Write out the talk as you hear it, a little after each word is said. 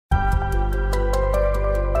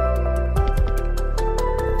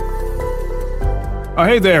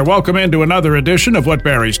Hey there, welcome into another edition of What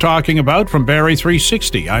Barrie's Talking About from Barrie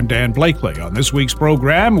 360. I'm Dan Blakely. On this week's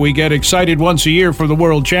program, we get excited once a year for the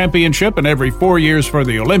World Championship and every 4 years for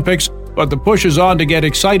the Olympics, but the push is on to get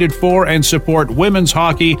excited for and support women's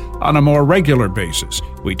hockey on a more regular basis.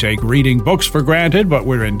 We take reading books for granted, but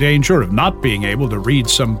we're in danger of not being able to read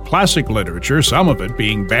some classic literature, some of it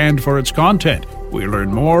being banned for its content. We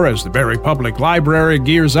learn more as the Barrie Public Library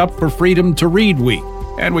gears up for Freedom to Read Week,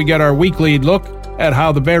 and we get our weekly look at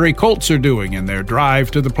how the Barrie Colts are doing in their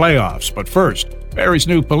drive to the playoffs. But first, Barrie's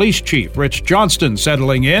new police chief, Rich Johnston,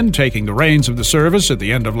 settling in, taking the reins of the service at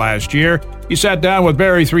the end of last year. He sat down with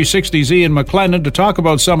Barrie 360's Ian McLennan to talk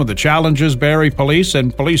about some of the challenges Barrie Police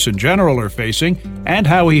and police in general are facing and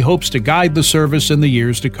how he hopes to guide the service in the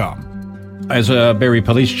years to come. As a Barrie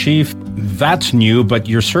Police Chief, that's new, but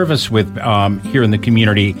your service with here in the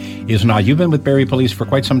community is not. You've been with Barrie Police for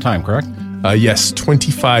quite some time, correct? Yes,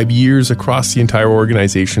 25 years across the entire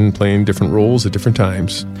organization, playing different roles at different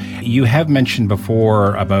times. You have mentioned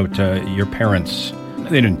before about your parents.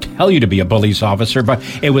 They didn't tell you to be a police officer, but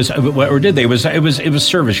it was, or did they? It was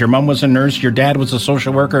service. Your mom was a nurse, your dad was a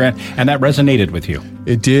social worker, and that resonated with you.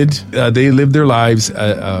 It did. They lived their lives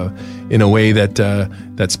in a way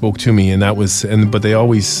that spoke to me, but they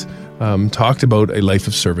always talked about a life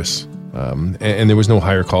of service, and there was no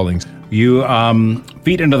higher callings. You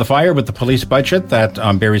feet into the fire with the police budget that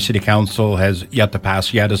Barrie City Council has yet to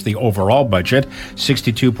pass yet as the overall budget.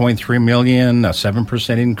 $62.3 million, a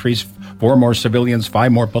 7% increase, 4 more civilians,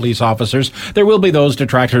 5 more police officers. There will be those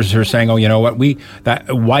detractors who are saying, oh, you know what,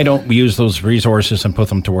 why don't we use those resources and put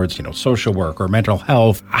them towards, social work or mental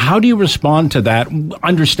health? How do you respond to that,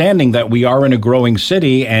 understanding that we are in a growing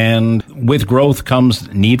city and with growth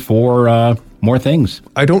comes need for more things?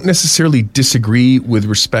 I don't necessarily disagree with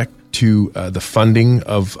respect to the funding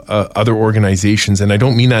of other organizations, and I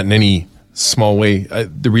don't mean that in any small way.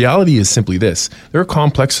 The reality is simply this. There are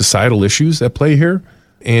complex societal issues at play here,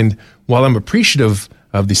 and while I'm appreciative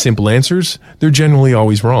of the simple answers, they're generally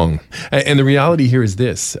always wrong. And the reality here is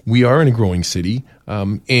this. We are in a growing city,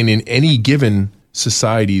 and in any given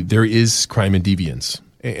society, there is crime and deviance,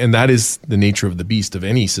 and that is the nature of the beast of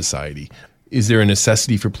any society. Is there a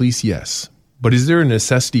necessity for police? Yes. But is there a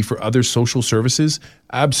necessity for other social services?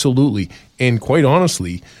 Absolutely. And quite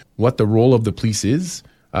honestly, what the role of the police is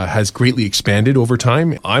has greatly expanded over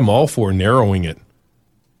time. I'm all for narrowing it.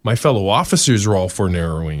 My fellow officers are all for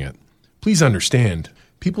narrowing it. Please understand,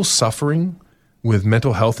 people suffering with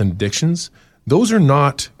mental health and addictions, those are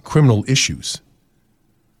not criminal issues.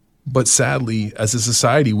 But sadly, as a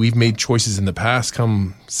society, we've made choices in the past.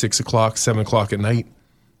 Come 6 o'clock, 7 o'clock at night,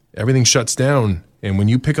 everything shuts down. And when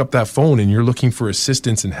you pick up that phone and you're looking for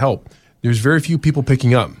assistance and help, there's very few people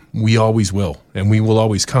picking up. We always will, and we will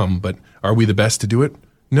always come. But are we the best to do it?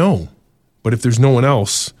 No. But if there's no one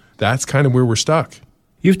else, that's kind of where we're stuck.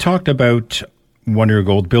 You've talked about, one year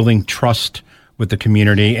ago, building trust with the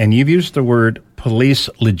community, and you've used the word police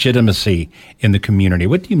legitimacy in the community.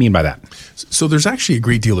 What do you mean by that? So there's actually a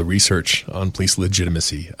great deal of research on police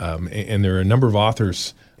legitimacy, and there are a number of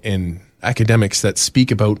authors and academics that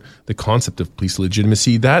speak about the concept of police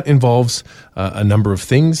legitimacy. That involves a number of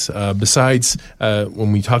things. Besides,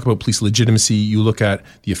 when we talk about police legitimacy, you look at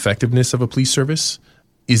the effectiveness of a police service.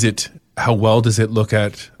 How well does it look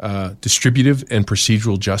at distributive and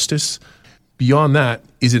procedural justice? Beyond that,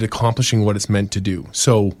 is it accomplishing what it's meant to do?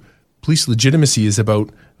 So police legitimacy is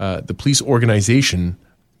about the police organization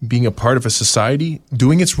being a part of a society,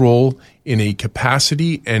 doing its role in a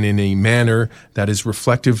capacity and in a manner that is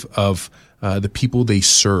reflective of the people they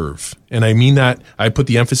serve. And I mean that, I put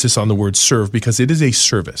the emphasis on the word serve because it is a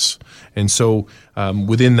service. And so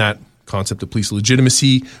within that concept of police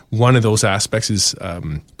legitimacy, one of those aspects is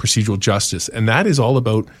procedural justice. And that is all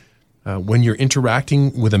about when you're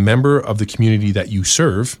interacting with a member of the community that you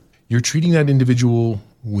serve, you're treating that individual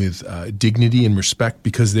with dignity and respect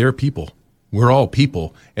because they're people. We're all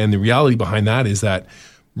people. And the reality behind that is that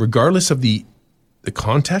regardless of the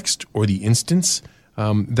context or the instance,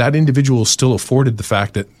 that individual is still afforded the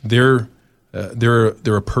fact that they're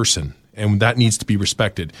a person, and that needs to be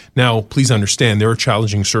respected. Now, please understand, there are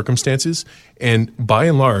challenging circumstances, and by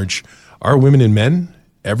and large, our women and men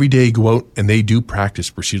every day go out and they do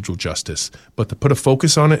practice procedural justice. But to put a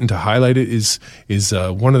focus on it and to highlight it is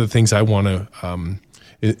one of the things I want to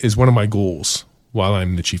is one of my goals while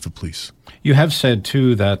I'm the chief of police. You have said,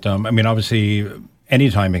 too, that, obviously,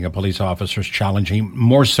 anytime being a police officer is challenging,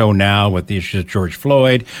 more so now with the issues of George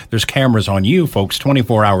Floyd. There's cameras on you, folks,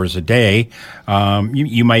 24 hours a day.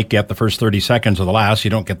 You might get the first 30 seconds of the last. You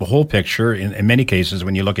don't get the whole picture in many cases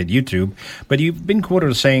when you look at YouTube. But you've been quoted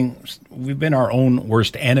as saying we've been our own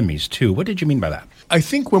worst enemies, too. What did you mean by that? I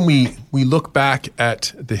think when we look back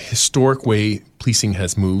at the historic way policing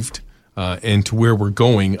has moved and to where we're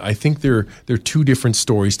going, I think there are two different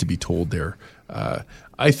stories to be told there.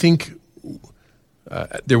 I think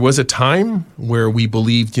there was a time where we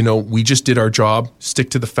believed, we just did our job, stick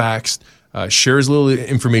to the facts, share as little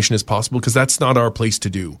information as possible, because that's not our place to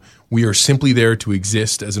do. We are simply there to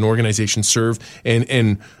exist as an organization, serve,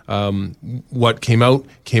 and what came out,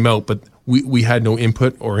 but we had no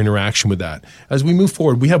input or interaction with that. As we move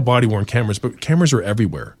forward, we have body-worn cameras, but cameras are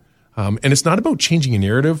everywhere. And it's not about changing a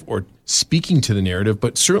narrative or speaking to the narrative,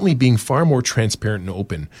 but certainly being far more transparent and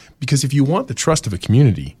open. Because if you want the trust of a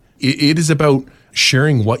community, it is about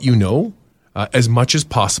sharing what you know as much as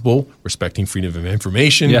possible, respecting freedom of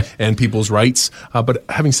information and people's rights. But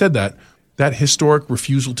having said that, that historic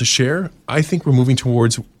refusal to share, I think we're moving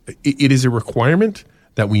towards, it is a requirement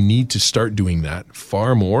that we need to start doing that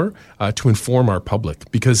far more to inform our public.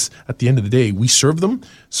 Because at the end of the day, we serve them.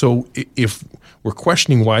 So if we're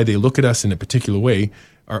questioning why they look at us in a particular way,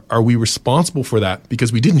 are we responsible for that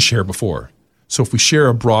because we didn't share before? So if we share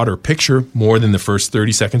a broader picture more than the first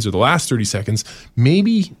 30 seconds or the last 30 seconds,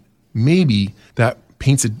 maybe that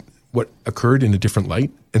paints what occurred in a different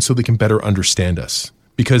light, and so they can better understand us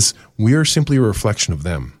because we are simply a reflection of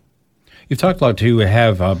them. You've talked a lot too,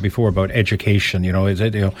 before about education.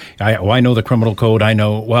 I know the criminal code. I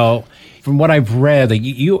know, well, from what I've read, that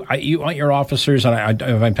you want your officers, and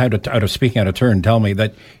I'm out of speaking out of turn, tell me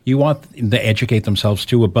that you want them to educate themselves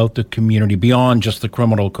too about the community beyond just the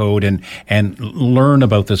criminal code and learn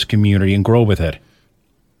about this community and grow with it.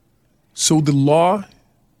 So the law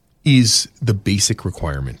is the basic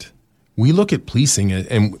requirement. We look at policing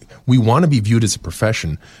and we want to be viewed as a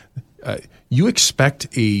profession. You expect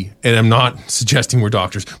and I'm not suggesting we're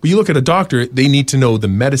doctors, but you look at a doctor, they need to know the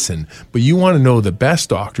medicine, but you want to know the best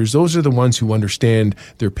doctors. Those are the ones who understand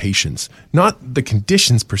their patients, not the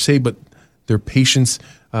conditions per se, but their patients,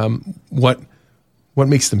 what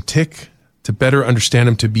makes them tick, to better understand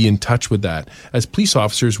them, to be in touch with that. As police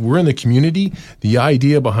officers, we're in the community. The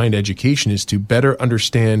idea behind education is to better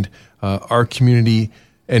understand our community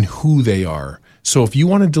and who they are. So if you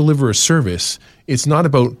want to deliver a service, it's not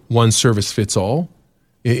about one service fits all.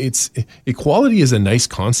 Equality is a nice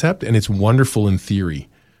concept and it's wonderful in theory.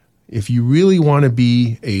 If you really want to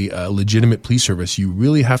be a legitimate police service, you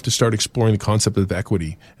really have to start exploring the concept of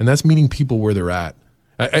equity, and that's meeting people where they're at.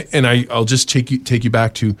 I'll just take you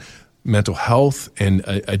back to mental health and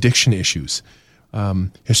addiction issues,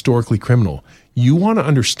 historically criminal. You want to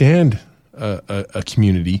understand a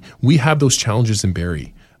community. We have those challenges in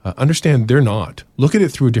Barrie. Understand they're not. Look at it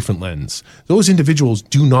through a different lens. Those individuals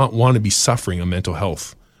do not want to be suffering a mental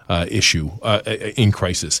health issue in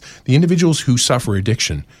crisis. The individuals who suffer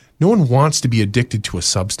addiction, no one wants to be addicted to a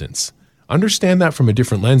substance. Understand that from a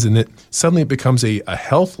different lens, and that suddenly it becomes a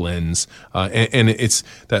health lens, and it's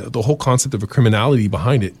that the whole concept of a criminality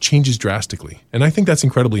behind it changes drastically. And I think that's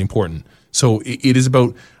incredibly important. So it is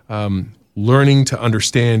about learning to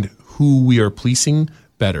understand who we are policing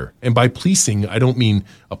better. And by policing, I don't mean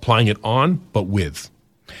applying it on, but with.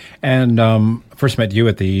 And first met you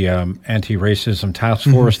at the Anti-Racism Task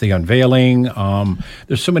Force, the unveiling.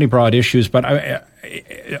 There's so many broad issues, but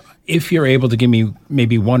if you're able to give me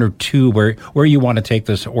maybe one or two where you want to take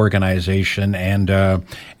this organization and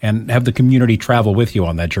have the community travel with you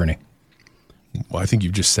on that journey. Well, I think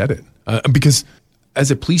you've just said it. Because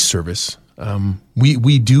as a police service,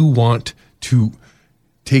 we do want to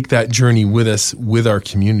take that journey with us, with our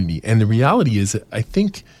community. And the reality is, I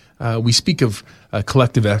think we speak of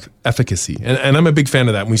collective efficacy, and I'm a big fan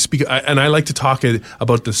of that. And I like to talk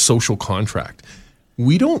about the social contract.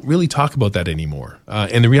 We don't really talk about that anymore.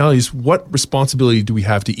 And the reality is, what responsibility do we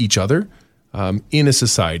have to each other in a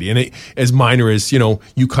society? And as minor as,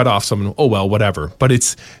 you cut off someone, oh, well, whatever.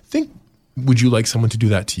 But would you like someone to do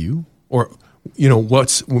that to you? Or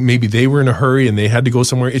maybe they were in a hurry and they had to go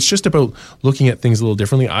somewhere. It's just about looking at things a little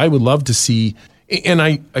differently. I would love to see, and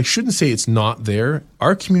I shouldn't say it's not there.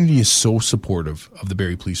 Our community is so supportive of the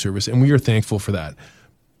Barrie Police Service, and we are thankful for that.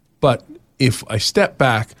 But if I step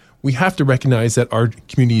back, we have to recognize that our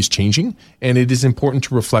community is changing, and it is important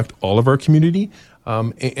to reflect all of our community.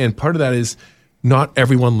 And part of that is not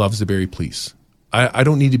everyone loves the Barrie Police. I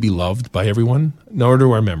don't need to be loved by everyone, nor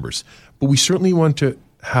do our members. But we certainly want to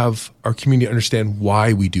have our community understand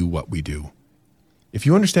why we do what we do. If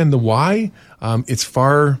you understand the why, it's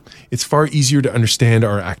far easier to understand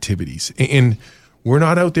our activities. And we're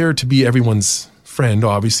not out there to be everyone's friend,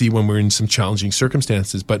 obviously, when we're in some challenging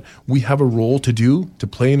circumstances, but we have a role to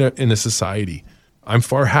play in a society. I'm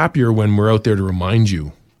far happier when we're out there to remind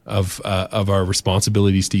you of our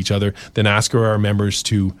responsibilities to each other than ask our members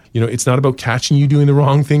to, it's not about catching you doing the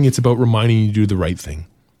wrong thing. It's about reminding you to do the right thing.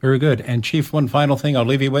 Very good. And Chief, one final thing I'll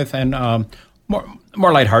leave you with, and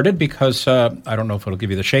more lighthearted, because I don't know if it'll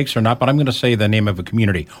give you the shakes or not, but I'm going to say the name of a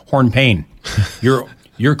community, Hornpain.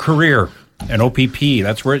 Your career in OPP,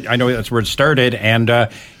 that's where it started, and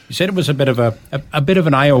you said it was a bit of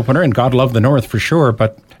an eye opener, and God love the North for sure.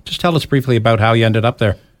 But just tell us briefly about how you ended up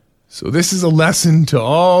there. So this is a lesson to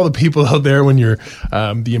all the people out there when you're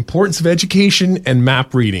the importance of education and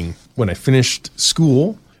map reading. When I finished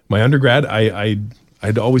school, my undergrad,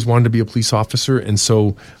 I'd always wanted to be a police officer, and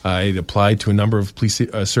so I applied to a number of police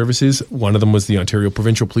services. One of them was the Ontario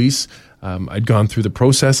Provincial Police. I'd gone through the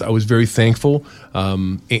process. I was very thankful,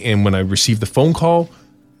 and when I received the phone call,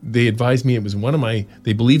 they advised me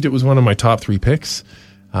they believed it was one of my top 3 picks,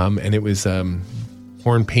 and it was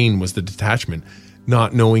Hornpain was the detachment.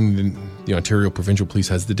 Not knowing the Ontario Provincial Police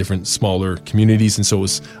has the different smaller communities, and so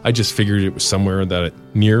I just figured it was somewhere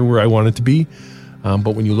near where I wanted to be.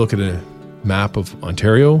 But when you look at a map of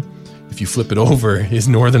Ontario, if you flip it over, is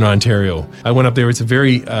Northern Ontario. I went up there. It's a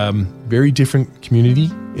very, very different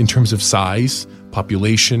community in terms of size,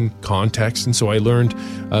 population, context, and so I learned.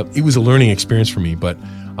 It was a learning experience for me. But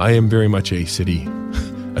I am very much a city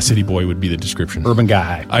boy would be the description. Urban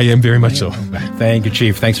guy. I am very much so. Thank you,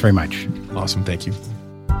 Chief. Thanks very much. Awesome. Thank you.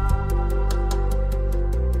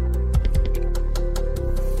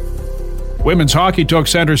 Women's hockey took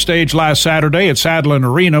center stage last Saturday at Sadlon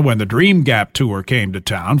Arena when the Dream Gap Tour came to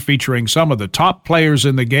town, featuring some of the top players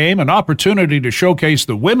in the game, an opportunity to showcase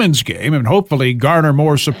the women's game and hopefully garner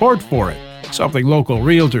more support for it. Something local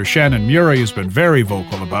realtor Shannon Murray has been very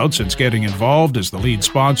vocal about since getting involved as the lead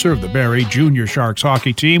sponsor of the Barrie Junior Sharks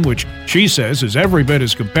hockey team, which she says is every bit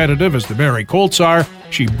as competitive as the Barrie Colts are.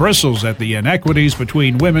 She bristles at the inequities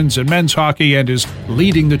between women's and men's hockey and is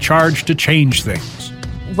leading the charge to change things.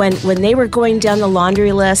 When they were going down the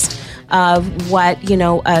laundry list of what,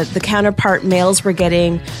 the counterpart males were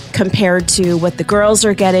getting compared to what the girls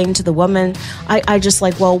are getting to the women, I just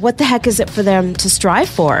well, what the heck is it for them to strive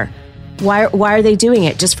for? Why are they doing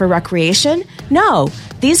it? Just for recreation? No.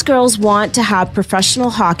 These girls want to have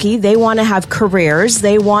professional hockey. They want to have careers.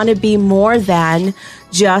 They want to be more than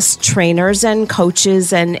just trainers and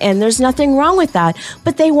coaches, and there's nothing wrong with that.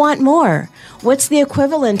 But they want more. What's the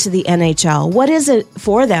equivalent to the NHL? What is it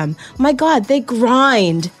for them? My God, they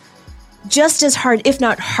grind just as hard, if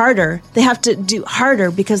not harder. They have to do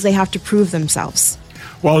harder because they have to prove themselves.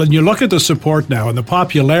 Well, and you look at the support now and the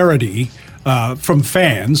popularity from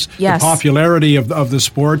fans, yes. The popularity of the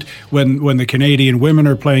sport. When the Canadian women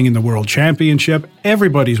are playing in the World Championship,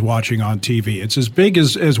 everybody's watching on TV. It's as big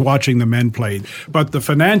as watching the men play. But the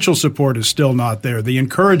financial support is still not there. The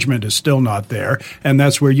encouragement is still not there. And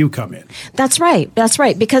that's where you come in. That's right.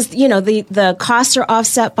 Because, the costs are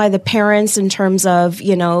offset by the parents in terms of,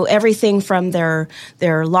 everything from their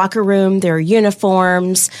locker room, their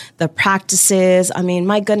uniforms, the practices. I mean,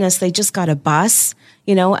 my goodness, they just got a bus.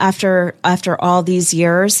 After all these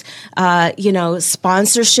years,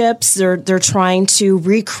 sponsorships, they're trying to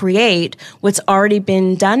recreate what's already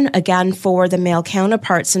been done again for the male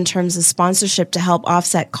counterparts in terms of sponsorship to help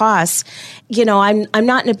offset costs. I'm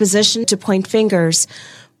not in a position to point fingers,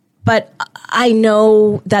 but I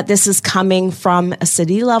know that this is coming from a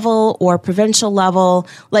city level or provincial level.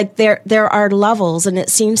 Like there are levels, and it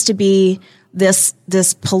seems to be this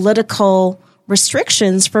political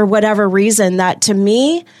restrictions for whatever reason that to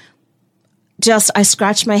me I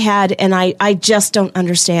scratch my head and I just don't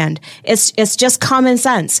understand. It's just common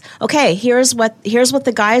sense. Okay, here's what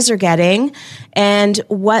the guys are getting, and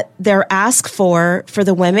what they're asked for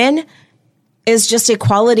the women is just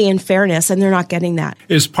equality and fairness, and they're not getting that.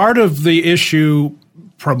 Is part of the issue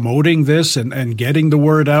promoting this and getting the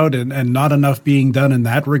word out and not enough being done in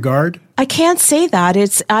that regard? I can't say that.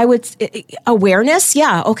 Awareness.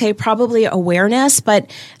 Yeah. Okay. Probably awareness.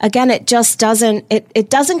 But again, it just doesn't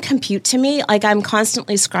compute to me. Like, I'm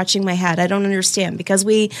constantly scratching my head. I don't understand, because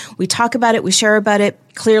we talk about it. We share about it.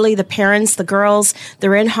 Clearly the parents, the girls,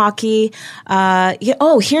 they're in hockey.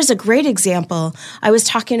 Here's a great example. I was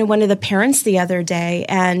talking to one of the parents the other day,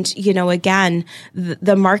 and, again,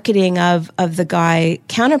 the marketing of the guy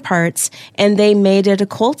counterparts, and they made it a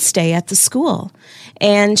Colts Day at the school.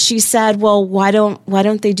 And she said, well, why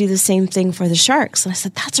don't they do the same thing for the Sharks? And I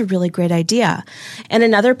said, that's a really great idea. And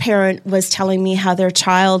another parent was telling me how their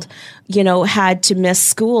child, had to miss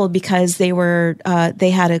school because they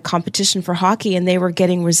had a competition for hockey and they were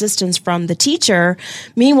getting resistance from the teacher.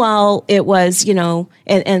 Meanwhile, it was,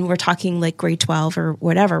 and we're talking like grade 12 or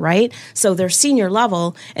whatever, right? So they're senior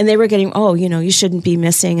level and they were getting, you shouldn't be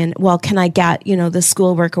missing. And well, can I get, the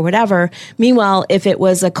schoolwork or whatever? Meanwhile, if it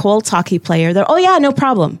was a Colts hockey player, they're, no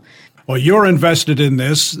problem. Well, you're invested in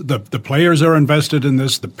this. The players are invested in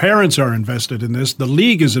this. The parents are invested in this. The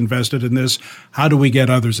league is invested in this. How do we get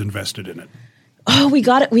others invested in it?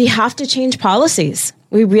 We have to change policies.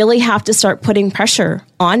 We really have to start putting pressure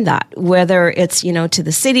on that, whether it's, to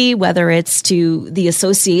the city, whether it's to the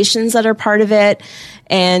associations that are part of it.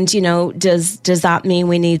 And, does that mean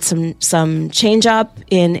we need some change up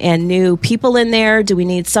and new people in there? Do we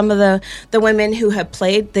need some of the women who have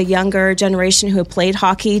played, the younger generation who have played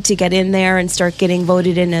hockey to get in there and start getting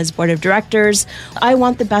voted in as board of directors? I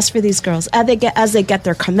want the best for these girls as they get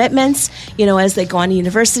their commitments, as they go on to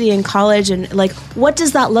university and college, and what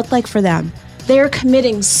does that look like for them? They're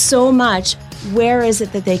committing so much. Where is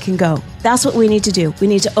it that they can go? That's what we need to do. We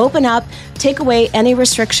need to open up, take away any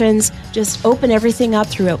restrictions, just open everything up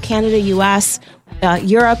throughout Canada, US,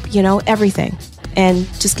 Europe, everything, and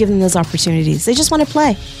just give them those opportunities. They just want to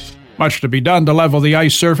play. Much to be done to level the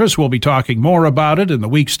ice surface. We'll be talking more about it in the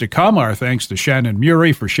weeks to come. Our thanks to Shannon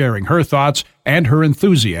Murray for sharing her thoughts and her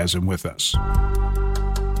enthusiasm with us.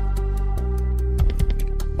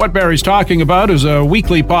 What Barrie's Talking About is a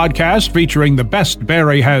weekly podcast featuring the best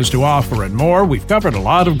Barrie has to offer and more. We've covered a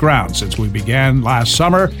lot of ground since we began last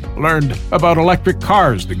summer, learned about electric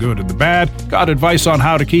cars, the good and the bad, got advice on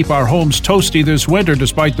how to keep our homes toasty this winter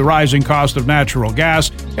despite the rising cost of natural gas,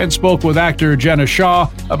 and spoke with actor Jenna Shaw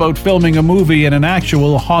about filming a movie in an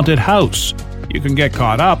actual haunted house. You can get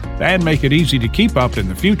caught up and make it easy to keep up in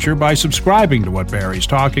the future by subscribing to What Barrie's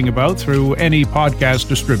Talking About through any podcast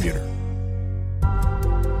distributor.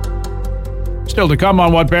 Still to come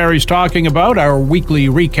on What Barrie's Talking About, our weekly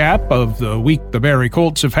recap of the week the Barrie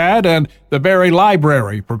Colts have had, and the Barrie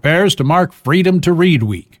Library prepares to mark Freedom to Read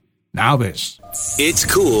Week. Now this. It's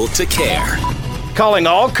cool to care. Calling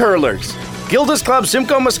all curlers. Gilda's Club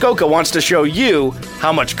Simcoe Muskoka wants to show you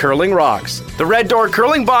how much curling rocks. The Red Door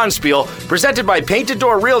Curling Bonspiel, presented by Painted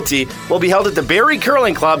Door Realty, will be held at the Barrie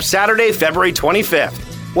Curling Club Saturday, February 25th.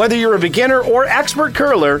 Whether you're a beginner or expert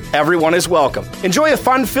curler, everyone is welcome. Enjoy a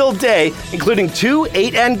fun-filled day, including 2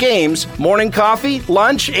 8-end games, morning coffee,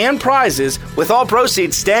 lunch, and prizes, with all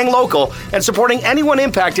proceeds staying local and supporting anyone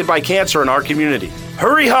impacted by cancer in our community.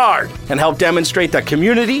 Hurry hard and help demonstrate that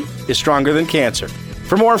community is stronger than cancer.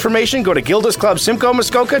 For more information, go to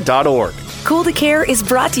gildasclubsimcoemuskoka.org. Cool to Care is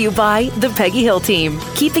brought to you by the Peggy Hill team,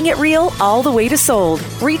 keeping it real all the way to sold.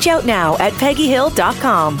 Reach out now at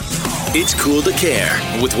peggyhill.com. It's cool to care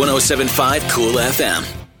with 107.5 Cool FM.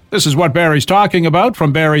 This is What Barrie's Talking About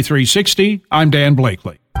from Barrie 360. I'm Dan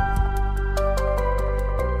Blakely.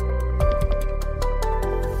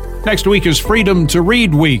 Next week is Freedom to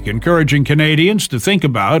Read Week, encouraging Canadians to think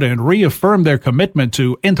about and reaffirm their commitment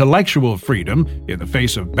to intellectual freedom in the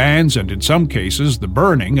face of bans and, in some cases, the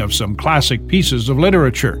burning of some classic pieces of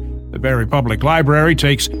literature. The Barrie Public Library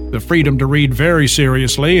takes the freedom to read very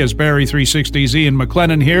seriously, as Barrie 360's Ian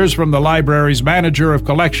McLennan hears from the library's manager of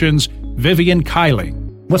collections, Vivian Kylie.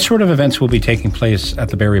 What sort of events will be taking place at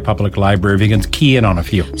the Barrie Public Library? If you can key in on a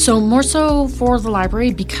few. So more so for the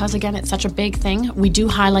library, because again, it's such a big thing. We do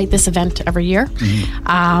highlight this event every year.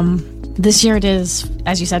 Mm-hmm. This year it is,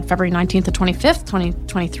 as you said, February 19th to 25th,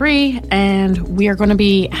 2023, and we are going to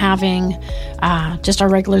be having just our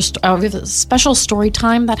regular we have a special story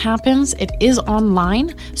time that happens. It is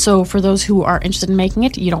online, so for those who are interested in making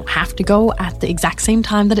it, you don't have to go at the exact same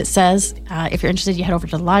time that it says. If you're interested, you head over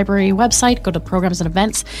to the library website, go to programs and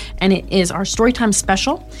events, and it is our story time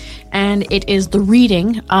special, and it is the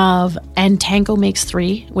reading of And Tango Makes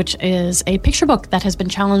Three, which is a picture book that has been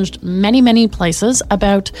challenged many places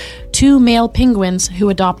about two male penguins who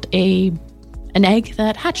adopt an egg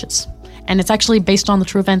that hatches. And it's actually based on the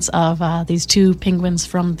true events of these two penguins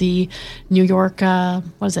from the New York, The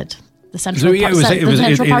Central Park.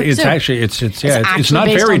 It's not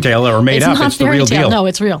fairy tale or made up. It's the real deal. No,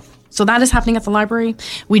 it's real. So that is happening at the library.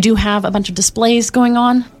 We do have a bunch of displays going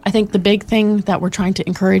on. I think the big thing that we're trying to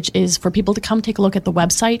encourage is for people to come take a look at the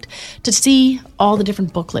website to see all the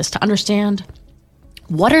different book lists, to understand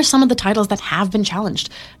what are some of the titles that have been challenged.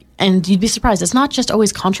 And you'd be surprised. It's not just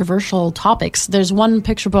always controversial topics. There's one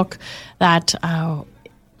picture book that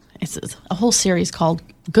it's a whole series called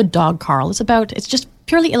Good Dog, Carl. It's just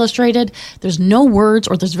purely illustrated. There's no words,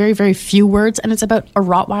 or there's very, very few words. And it's about a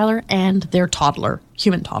Rottweiler and their toddler,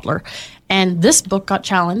 human toddler. And this book got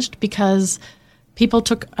challenged because people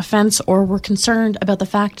took offense or were concerned about the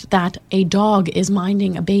fact that a dog is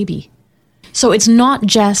minding a baby. So it's not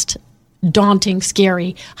just daunting,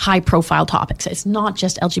 scary, high-profile topics. It's not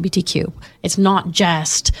just LGBTQ. It's not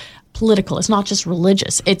just political. It's not just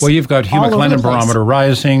religious. It's you've got Hugh all over McLennan the place. Barometer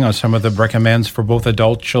Rising on some of the recommends for both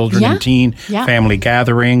adult children and teen family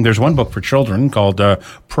gathering. There's one book for children called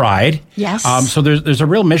Pride. Yes. So there's a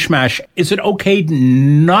real mishmash. Is it okay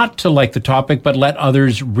not to like the topic, but let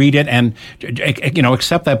others read it and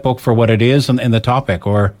accept that book for what it is and the topic,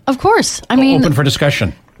 or of course? I mean, open for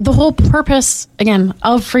discussion. The whole purpose, again,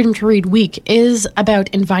 of Freedom to Read Week is about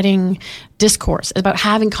inviting discourse, about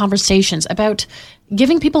having conversations, about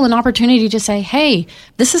giving people an opportunity to say, hey,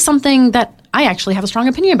 this is something that I actually have a strong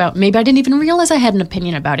opinion about. Maybe I didn't even realize I had an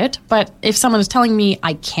opinion about it. But if someone is telling me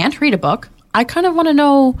I can't read a book, I kind of want to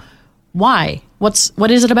know why. What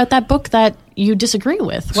is it about that book that you disagree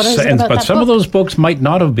with? What is it about but some of those books might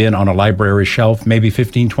not have been on a library shelf maybe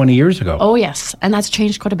 15, 20 years ago. Oh, yes. And that's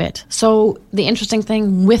changed quite a bit. So the interesting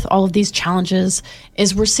thing with all of these challenges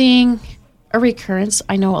is we're seeing a recurrence.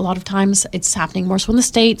 I know a lot of times it's happening more so in the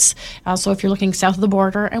States. So if you're looking south of the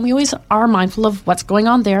border, and we always are mindful of what's going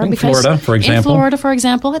on there. In Florida, for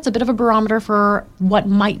example. It's a bit of a barometer for what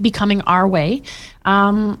might be coming our way.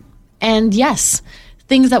 And yes,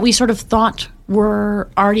 things that we sort of thought were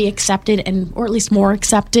already accepted or at least more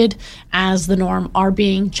accepted as the norm are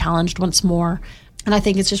being challenged once more. And I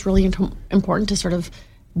think it's just really important to sort of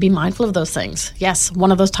be mindful of those things. Yes, one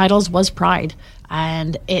of those titles was Pride,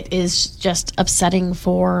 and it is just upsetting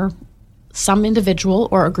for some individual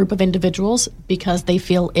or a group of individuals because they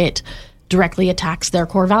feel it directly attacks their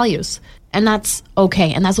core values. And that's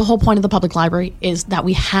okay. And that's the whole point of the public library, is that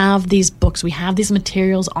we have these books, we have these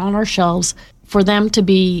materials on our shelves for them to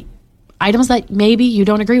be items that maybe you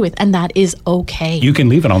don't agree with, and that is okay. You can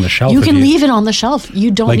leave it on the shelf. You can leave it on the shelf.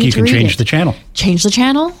 You don't need to read it. Like you can change the channel. Change the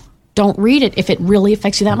channel. Don't read it if it really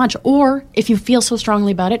affects you that much. Or if you feel so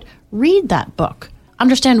strongly about it, read that book.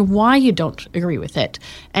 Understand why you don't agree with it.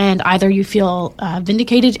 And either you feel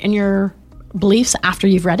vindicated in your beliefs after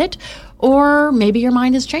you've read it, or maybe your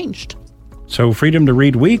mind has changed. So Freedom to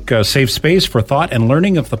Read Week, a safe space for thought and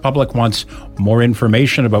learning. If the public wants more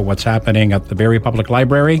information about what's happening at the Barrie Public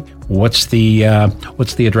Library, what's the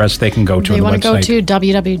address they can go to on the website? They want to go to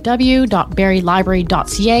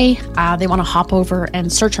www.barrielibrary.ca. They want to hop over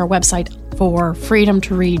and search our website for Freedom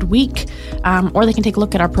to Read Week, or they can take a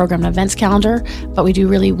look at our program and events calendar, but we do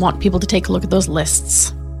really want people to take a look at those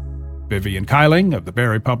lists. Vivian Kyling of the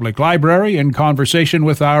Barrie Public Library in conversation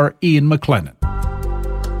with our Ian McLennan.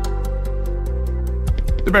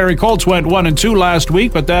 The Barrie Colts went 1-2 last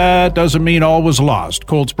week, but that doesn't mean all was lost.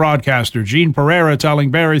 Colts broadcaster Gene Pereira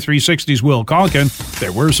telling Barrie 360's Will Conkin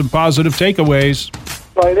there were some positive takeaways.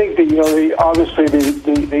 Well, I think that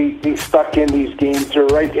they stuck in these games. They're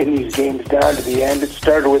right in these games down to the end. It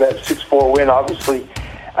started with that 6-4 win, obviously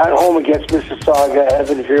at home against Mississauga.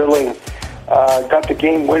 Evan Vierling got the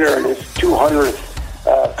game winner in his 200th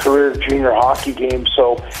career junior hockey game.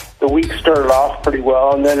 So the week started off pretty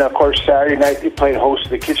well, and then of course Saturday night they played host to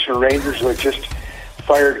the Kitchener Rangers, who had just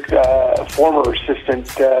fired former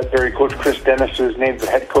assistant Barrie coach Chris Dennis, who was named the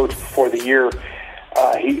head coach before the year.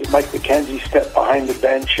 Mike McKenzie stepped behind the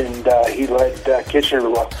bench, and he led Kitchener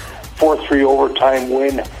to a 4-3 overtime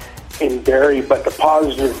win in Barrie. But the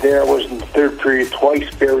positive there was in the third period, twice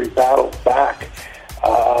Barrie battled back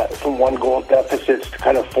from one goal deficits to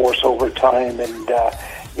kind of force overtime, and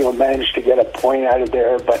managed to get a point out of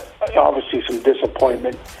there. But obviously some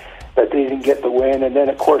disappointment that they didn't get the win. And then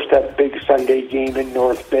of course that big Sunday game in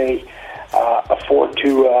North Bay, a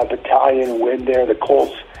 4-2 battalion win there. The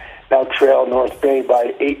Colts now trail North Bay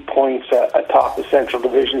by 8 points atop the Central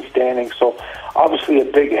Division standing. So obviously a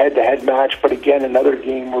big head-to-head match, but again another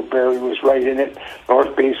game where Barrie was right in it.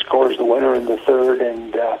 North Bay scores the winner in the third,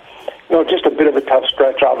 and just a bit of a tough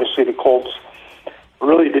stretch. Obviously the Colts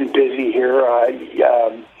really been busy here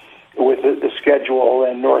with the schedule,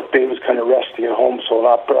 and North Bay was kind of resting at home, so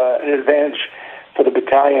not an advantage for the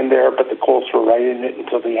battalion there, but the Colts were right in it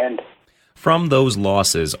until the end. From those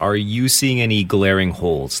losses, are you seeing any glaring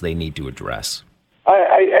holes they need to address?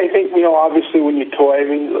 I think, obviously when you toy,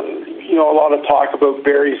 a lot of talk about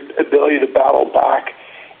Barrie's ability to battle back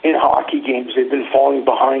in hockey games. They've been falling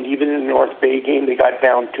behind. Even in the North Bay game, they got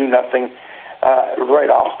down 2-0 right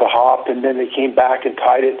off the hop, and then they came back and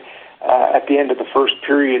tied it at the end of the first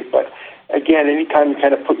period. But again, anytime you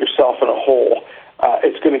kind of put yourself in a hole,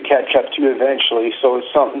 it's going to catch up to you eventually. So it's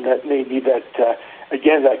something that maybe that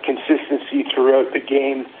consistency throughout the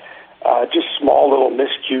game, just small little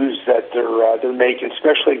miscues that they're making,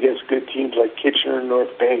 especially against good teams like Kitchener and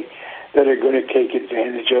North Bay, that are going to take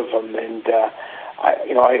advantage of them. And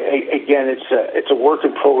Again, it's a work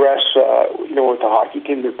in progress. With the hockey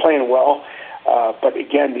team, they're playing well, but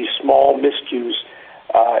again, these small miscues,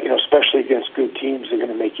 especially against good teams, are going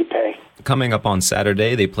to make you pay. Coming up on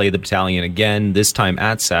Saturday, they play the Battalion again, this time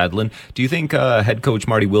at Sadlin. Do you think head coach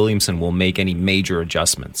Marty Williamson will make any major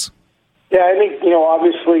adjustments? Yeah, I think,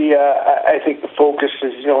 obviously, I think the focus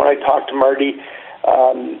is, when I talk to Marty,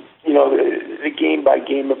 the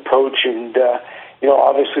game-by-game approach, and,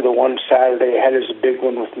 obviously the one Saturday ahead is a big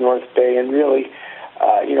one with North Bay, and really,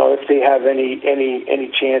 if they have any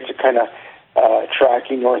chance of kind of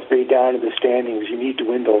tracking North Bay down to the standings, you need to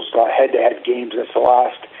win those head-to-head games. That's the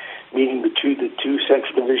last meeting between the two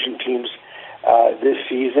Central Division teams this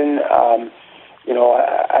season.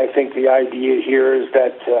 I think the idea here is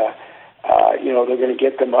that, they're going to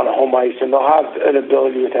get them on a home ice, and they'll have an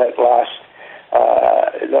ability with that last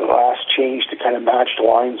change to kind of match the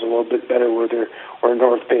lines a little bit better where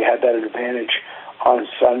North Bay had that advantage on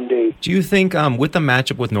Sunday. Do you think, with the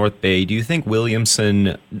matchup with North Bay, do you think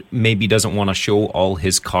Williamson maybe doesn't want to show all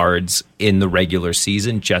his cards in the regular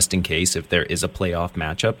season just in case if there is a playoff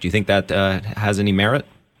matchup? Do you think that has any merit?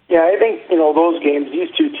 Yeah, I think, those games, these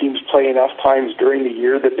two teams play enough times during the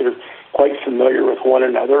year that they're quite familiar with one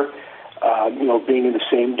another, being in the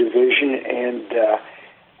same division and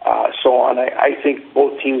so on. I think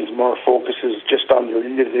both teams' more focus is just on their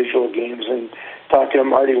individual games. And talking to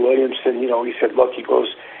Marty Williamson, he said, look, he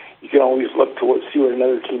goes, you can always look to see what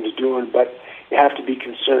another team's doing, but you have to be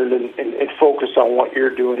concerned and focus on what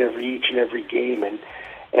you're doing each and every game. And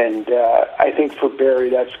I think for Barrie,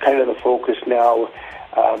 that's kind of the focus now.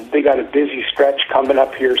 They got a busy stretch coming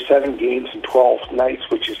up here, 7 games in 12 nights,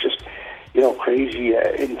 which is just, crazy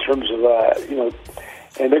in terms of,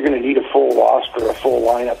 and they're going to need a full roster, a full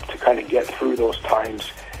lineup to kind of get through those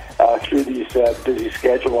times, through these busy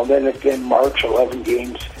schedule. And then again, March, 11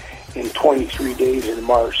 games in 23 days in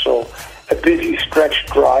March. So a busy stretch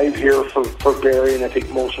drive here for Barrie, and I think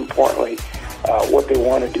most importantly, what they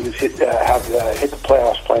want to do is hit the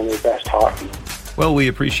playoffs playing their best hockey. Well, we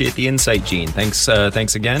appreciate the insight, Gene. Thanks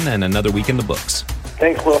again, and another week in the books.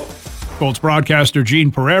 Thanks, Will. Colts broadcaster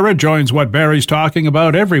Gene Pereira joins What Barrie's Talking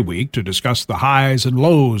About every week to discuss the highs and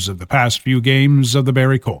lows of the past few games of the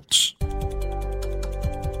Barrie Colts.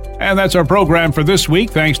 And that's our program for this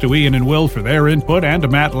week. Thanks to Ian and Will for their input, and to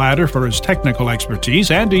Matt Ladder for his technical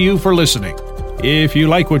expertise, and to you for listening. If you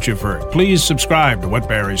like what you've heard, please subscribe to What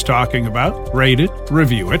Barrie's Talking About, rate it,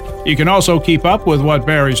 review it. You can also keep up with What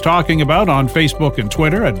Barrie's Talking About on Facebook and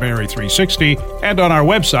Twitter at Barrie360, and on our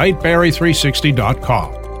website,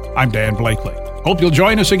 Barrie360.com. I'm Dan Blakely. Hope you'll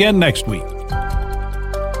join us again next week.